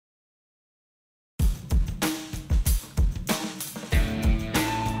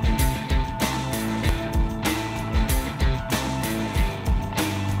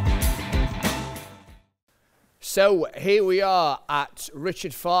So here we are at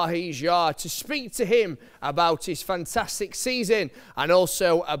Richard Fahey's yard to speak to him about his fantastic season and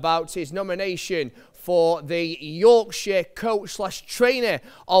also about his nomination for the Yorkshire Coach/Trainer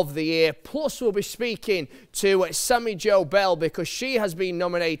of the Year. Plus we'll be speaking to Sammy Jo Bell because she has been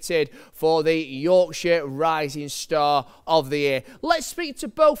nominated for the Yorkshire Rising Star of the Year. Let's speak to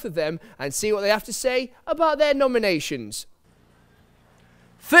both of them and see what they have to say about their nominations.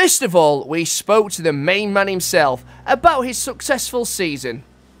 First of all, we spoke to the main man himself about his successful season.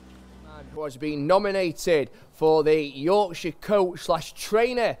 Who has been nominated for the Yorkshire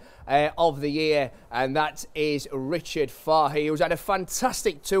Coach/Trainer of the Year, and that is Richard Fahey, who's had a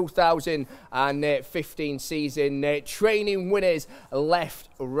fantastic 2015 season, training winners left,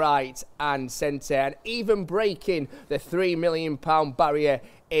 right and centre, and even breaking the £3 million barrier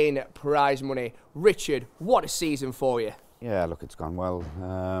in prize money. Richard, what a season for you. Yeah, look, it's gone well.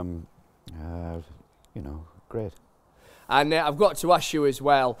 You know, great. And I've got to ask you as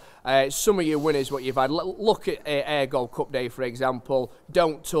well, some of your winners, what you've had. Look at Air Gold Cup Day, for example.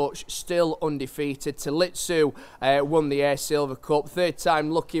 Don't Touch, still undefeated. Talitsu won the Air Silver Cup. Third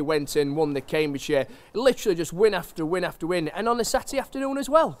time lucky, went and won the Cambridgeshire. Literally just win after win after win. And on a Saturday afternoon as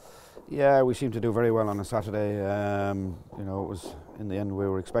well. Yeah, we seemed to do very well on a Saturday. You know, it was, in the end, we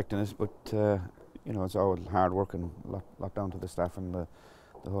were expecting it, but you know, it's all hard work and lot down to the staff and the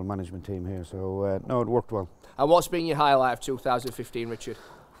whole management team here. So, no, it worked well. And what's been your highlight of 2015, Richard?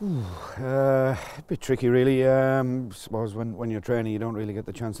 A bit tricky, really. Suppose when you're training, you don't really get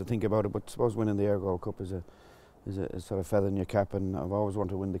the chance to think about it. But suppose winning the Air Gold Cup is a sort of feather in your cap, and I've always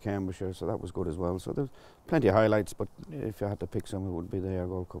wanted to win the Cambridgeshire, so that was good as well. So there's plenty of highlights, but if I had to pick some, it would be the Air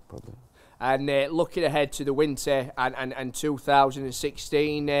Gold Cup probably. And looking ahead to the winter and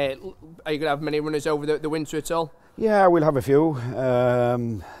 2016, are you going to have many runners over the winter at all? Yeah, we'll have a few. I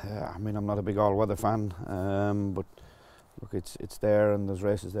mean, I'm not a big all-weather fan, but look, it's there, and there's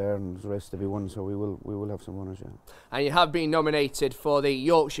races there, and there's races to be won, so we will have some runners, yeah. And you have been nominated for the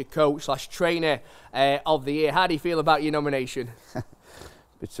Yorkshire Coach/Trainer of the Year. How do you feel about your nomination?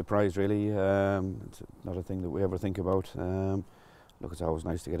 Bit surprised, really. It's not a thing that we ever think about. Look, it's always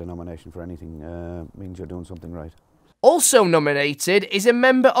nice to get a nomination for anything. Means you're doing something right. Also nominated is a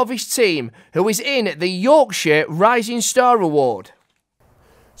member of his team who is in the Yorkshire Rising Star Award.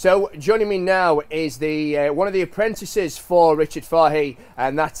 So joining me now is the one of the apprentices for Richard Fahey,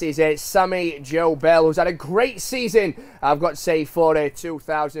 and that is Sammy Jo Bell, who's had a great season, I've got to say, for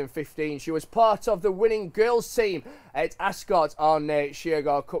 2015. She was part of the winning girls team at Ascot on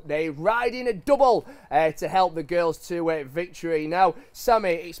Sheargard Cup Day, riding a double to help the girls to victory. Now,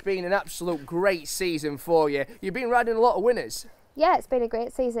 Sammy, it's been an absolute great season for you. You've been riding a lot of winners. Yeah, it's been a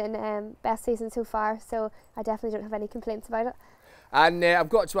great season, best season so far, so I definitely don't have any complaints about it. And I've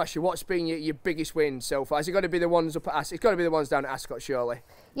got to ask you, what's been your biggest win so far? Has it got to be the ones up at Ascot? It's got to be the ones down at Ascot, surely.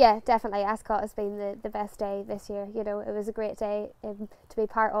 Yeah, definitely. Ascot has been the best day this year. You know, it was a great day to be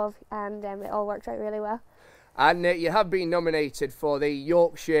part of, and it all worked out really well. And you have been nominated for the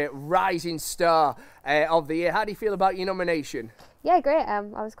Yorkshire Rising Star of the Year. How do you feel about your nomination? Yeah, great. I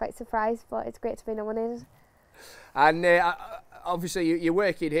was quite surprised, but it's great to be nominated. And obviously you're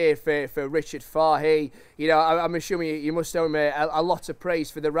working here for Richard Fahey. You know, I'm assuming you must owe him a lot of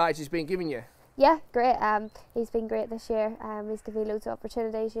praise for the rides he's been giving you. Yeah, great. He's been great this year. He's given me loads of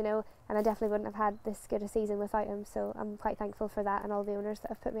opportunities, you know, and I definitely wouldn't have had this good a season without him. So I'm quite thankful for that and all the owners that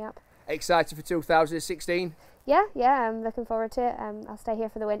have put me up. Excited for 2016? Yeah, I'm looking forward to it. I'll stay here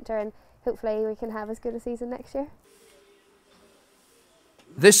for the winter, and hopefully we can have as good a season next year.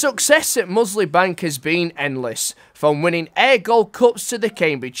 The success at Musley Bank has been endless, from winning Air Gold Cups to the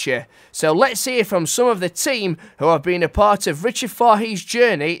Cambridgeshire. So let's hear from some of the team who have been a part of Richard Fahey's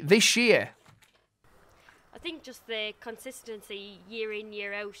journey this year. I think just the consistency year in,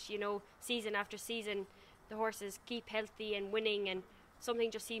 year out, you know, season after season, the horses keep healthy and winning, and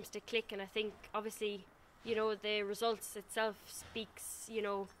something just seems to click. And I think obviously, you know, the results itself speaks, you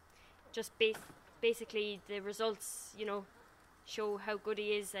know, just basically the results, you know, show how good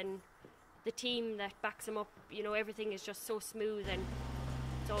he is, and the team that backs him up, you know, everything is just so smooth and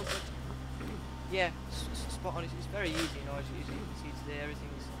it's all good. Yeah, spot on. It's very easy, you know, as you can see today,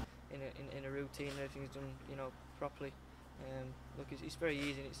 everything's in a routine, everything's done, you know, properly. Look, it's very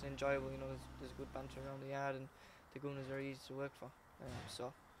easy and it's enjoyable, you know, there's good banter around the yard, and the gunners are easy to work for,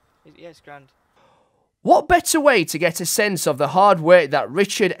 so yeah, it's grand. What better way to get a sense of the hard work that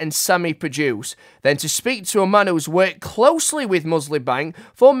Richard and Sammy produce than to speak to a man who's worked closely with Musley Bank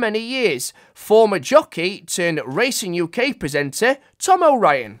for many years, former jockey turned Racing UK presenter Tom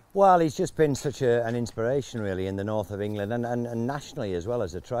O'Ryan. Well, he's just been such an inspiration really in the north of England and nationally as well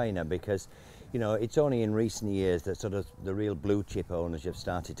as a trainer, because you know, it's only in recent years that sort of the real blue chip owners have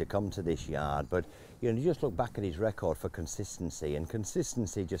started to come to this yard. But you know, you just look back at his record for consistency, and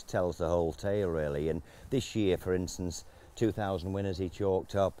consistency just tells the whole tale, really. And this year, for instance, 2,000 winners he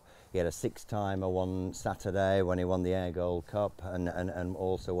chalked up. He had a 6-timer one Saturday when he won the Air Gold Cup, and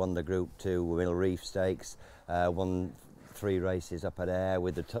also won the Group 2 Mill Reef Stakes, won 3 races up at Ayr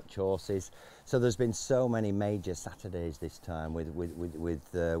with the touch horses. So there's been so many major Saturdays this time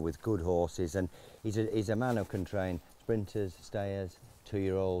with good horses, and he's a man who can train sprinters, stayers,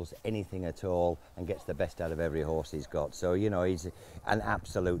 2-year-olds, anything at all, and gets the best out of every horse he's got. So, you know, he's an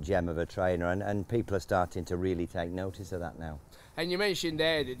absolute gem of a trainer, and people are starting to really take notice of that now. And you mentioned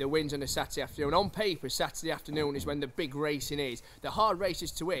there that the wins on a Saturday afternoon. On paper, Saturday afternoon is when the big racing is, the hard races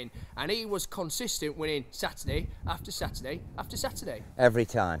to win, and he was consistent winning Saturday after Saturday after Saturday. Every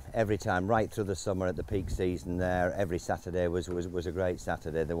time, right through the summer at the peak season there, every Saturday was a great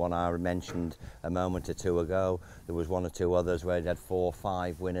Saturday. The one I mentioned a moment or two ago, there was 1 or 2 others where he had 4 or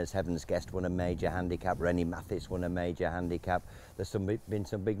 5 winners. Heaven's Guest won a major handicap, Rennie Mathis won a major handicap. There's been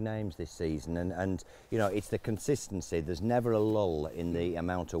some big names this season, and you know, it's the consistency. There's never a lull in the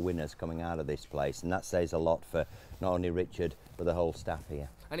amount of winners coming out of this place, and that says a lot for not only Richard but the whole staff here.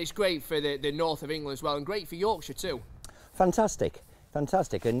 And it's great for the north of England as well, and great for Yorkshire too. Fantastic.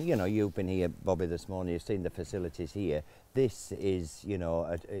 And you know, you've been here, Bobby, this morning. You've seen the facilities here. This is, you know,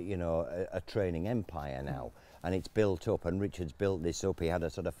 a training empire now, and it's built up. And Richard's built this up. He had a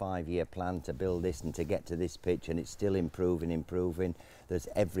sort of 5-year plan to build this and to get to this pitch, and it's still improving. There's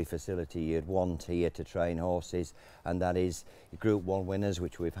every facility you'd want here to train horses, and that is Group 1 winners,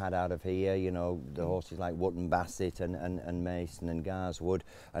 which we've had out of here. You know, the horses like Wootton Bassett and Mason and Garswood,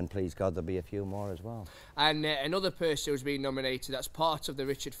 and please God there'll be a few more as well. And another person who's been nominated, that's part of the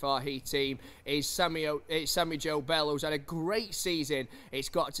Richard Fahey team, is Sammy Jo Bell, who's had a great season. It's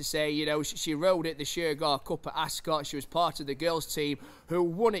got to say, you know, she rode at the Shergar Cup at Ascot. She was part of the girls team who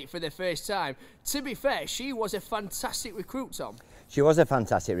won it for the first time. To be fair, she was a fantastic recruit, Tom. She was a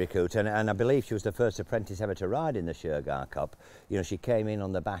fantastic recruit, and I believe she was the first apprentice ever to ride in the Shergar Cup. You know, she came in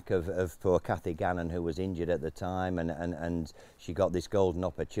on the back of poor Kathy Gannon, who was injured at the time, and she got this golden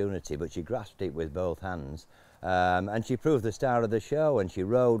opportunity, but she grasped it with both hands. And she proved the star of the show, and she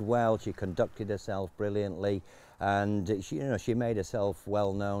rode well, she conducted herself brilliantly, and she made herself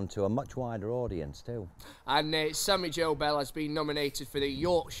well known to a much wider audience too. And Sammy Jo Bell has been nominated for the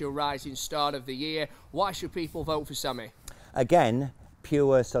Yorkshire Rising Star of the Year. Why should people vote for Sammy? Again,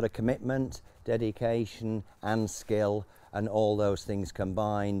 pure sort of commitment, dedication and skill, and all those things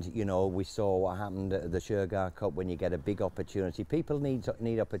combined. You know, we saw what happened at the Shergar Cup when you get a big opportunity. People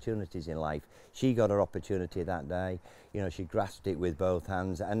need opportunities in life. She got her opportunity that day. You know, she grasped it with both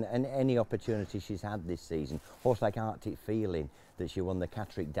hands, and any opportunity she's had this season. Horse like Arctic Feeling that she won the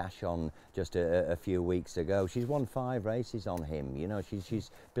Catterick Dash on just a few weeks ago. She's won 5 races on him. You know, she's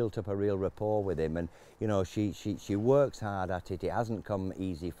built up a real rapport with him, and you know, she works hard at it. It hasn't come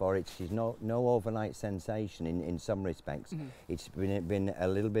easy for it. She's no overnight sensation in some respects. It's been a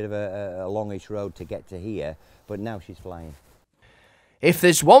little bit of a longish road to get to here, but now she's flying. If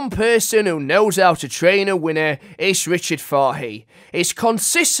there's one person who knows how to train a winner, it's Richard Fahey. His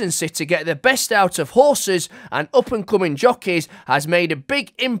consistency to get the best out of horses and up-and-coming jockeys has made a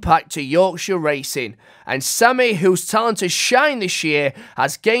big impact to Yorkshire racing. And Sammy, whose talent has shined this year,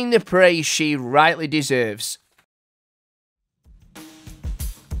 has gained the praise she rightly deserves.